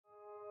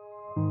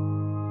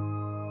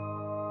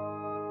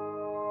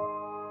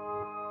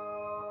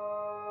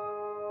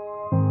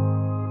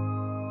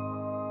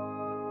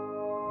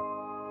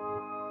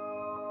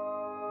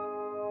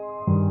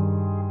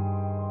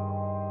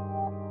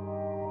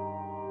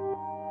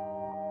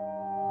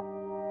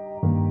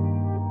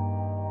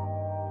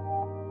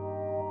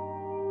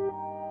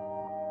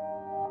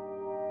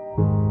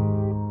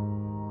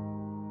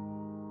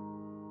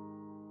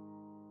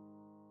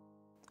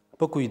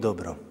Pokój i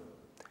dobro.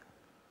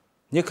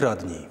 Nie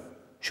kradnij.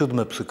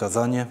 7.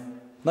 przykazanie,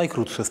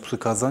 najkrótsze z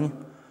przykazań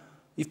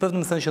i w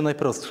pewnym sensie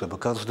najprostsze, bo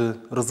każdy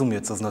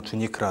rozumie, co znaczy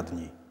nie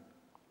kradnij.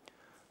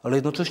 Ale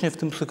jednocześnie w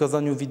tym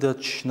przykazaniu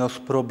widać nasz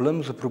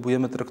problem, że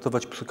próbujemy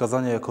traktować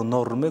przykazania jako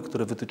normy,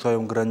 które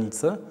wytyczają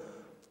granice,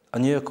 a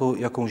nie jako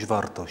jakąś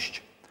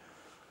wartość.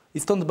 I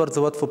stąd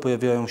bardzo łatwo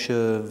pojawiają się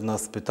w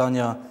nas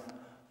pytania,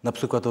 na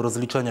przykład o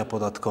rozliczenia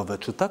podatkowe.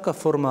 Czy taka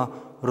forma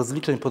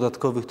rozliczeń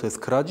podatkowych to jest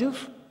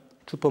kradzież,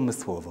 czy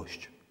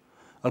pomysłowość?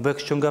 Albo jak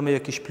ściągamy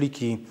jakieś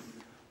pliki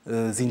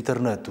z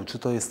internetu, czy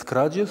to jest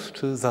kradzież,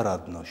 czy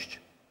zaradność?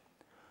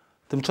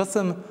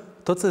 Tymczasem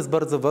to, co jest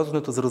bardzo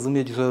ważne, to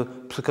zrozumieć, że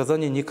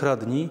przykazanie nie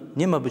kradnij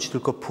nie ma być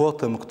tylko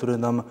płotem, który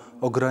nam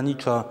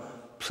ogranicza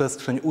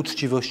przestrzeń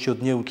uczciwości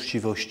od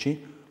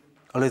nieuczciwości,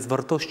 ale jest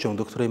wartością,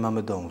 do której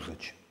mamy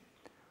dążyć.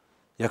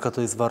 Jaka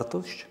to jest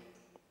wartość?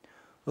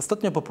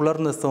 Ostatnio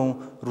popularne są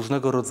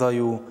różnego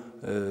rodzaju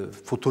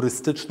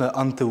futurystyczne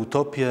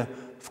antyutopie,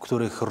 w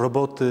których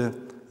roboty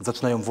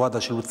zaczynają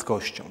władać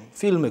ludzkością.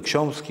 Filmy,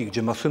 książki,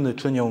 gdzie maszyny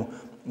czynią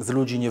z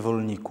ludzi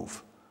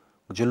niewolników,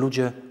 gdzie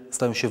ludzie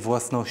stają się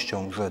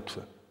własnością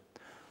rzeczy.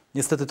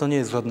 Niestety to nie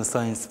jest żadne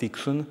science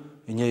fiction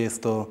i nie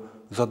jest to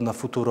żadna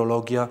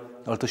futurologia,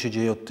 ale to się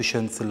dzieje od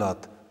tysięcy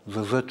lat,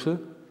 że rzeczy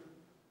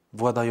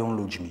władają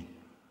ludźmi.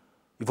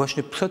 I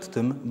właśnie przed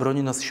tym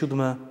broni nas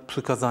 7.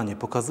 przykazanie.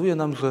 Pokazuje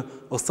nam, że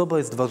osoba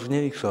jest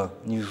ważniejsza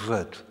niż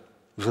rzecz,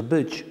 że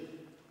być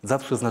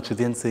zawsze znaczy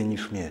więcej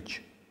niż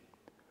mieć.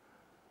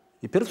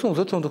 I pierwszą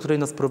rzeczą, do której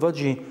nas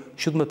prowadzi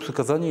 7.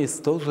 przykazanie,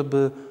 jest to,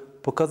 żeby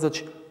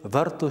pokazać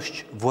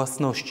wartość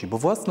własności, bo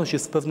własność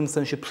jest w pewnym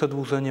sensie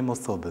przedłużeniem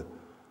osoby.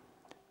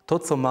 To,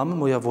 co mam,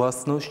 moja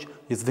własność,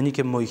 jest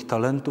wynikiem moich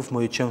talentów,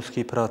 mojej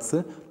ciężkiej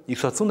pracy i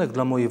szacunek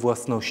dla mojej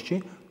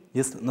własności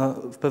jest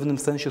w pewnym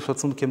sensie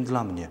szacunkiem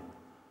dla mnie.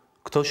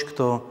 Ktoś,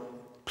 kto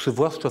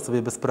przywłaszcza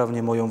sobie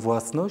bezprawnie moją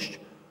własność,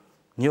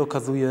 nie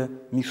okazuje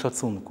mi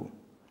szacunku.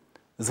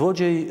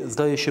 Złodziej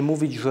zdaje się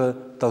mówić, że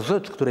ta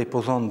rzecz, której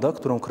pożąda,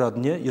 którą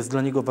kradnie, jest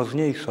dla niego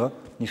ważniejsza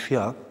niż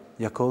ja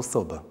jako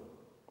osoba.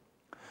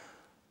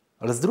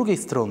 Ale z drugiej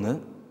strony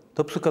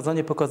to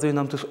przykazanie pokazuje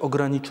nam też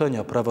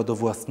ograniczenia prawa do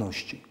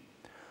własności.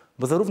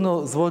 Bo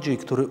zarówno złodziej,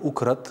 który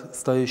ukradł,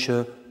 staje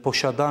się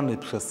posiadany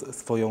przez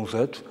swoją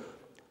rzecz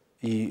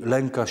i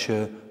lęka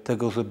się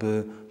tego,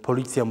 żeby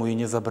policja mu jej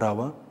nie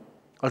zabrała,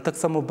 ale tak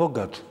samo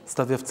bogacz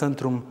stawia w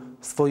centrum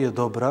swoje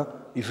dobra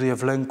i żyje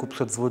w lęku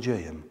przed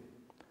złodziejem.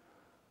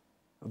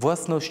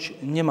 Własność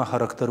nie ma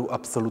charakteru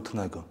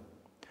absolutnego.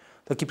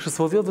 Taki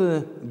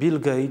przysłowiowy Bill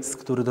Gates,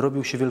 który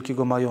dorobił się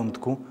wielkiego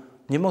majątku,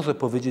 nie może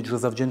powiedzieć, że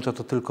zawdzięcza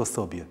to tylko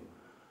sobie.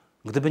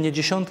 Gdyby nie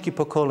dziesiątki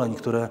pokoleń,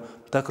 które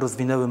tak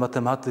rozwinęły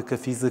matematykę,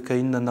 fizykę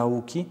i inne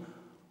nauki,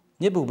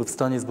 nie byłby w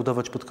stanie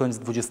zbudować pod koniec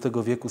XX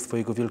wieku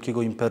swojego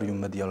wielkiego imperium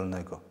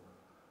medialnego.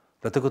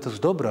 Dlatego też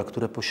dobra,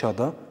 które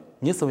posiada,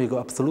 nie są jego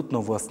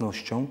absolutną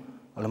własnością,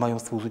 ale mają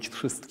służyć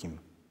wszystkim.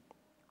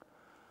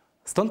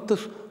 Stąd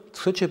też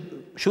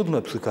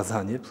 7.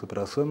 przykazanie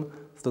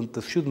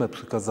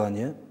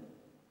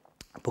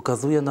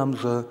pokazuje nam,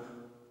 że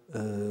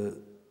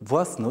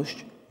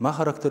własność ma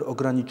charakter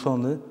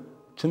ograniczony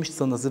czymś,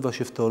 co nazywa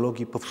się w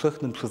teologii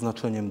powszechnym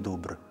przeznaczeniem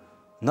dóbr.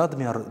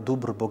 Nadmiar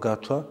dóbr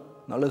bogacza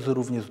należy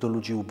również do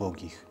ludzi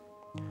ubogich.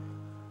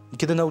 I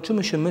kiedy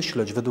nauczymy się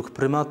myśleć według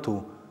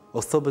prymatu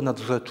osoby nad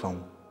rzeczą,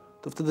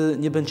 to wtedy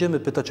nie będziemy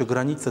pytać o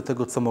granice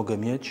tego, co mogę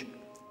mieć,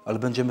 ale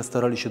będziemy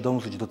starali się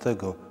dążyć do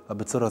tego,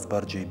 aby coraz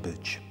bardziej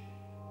być.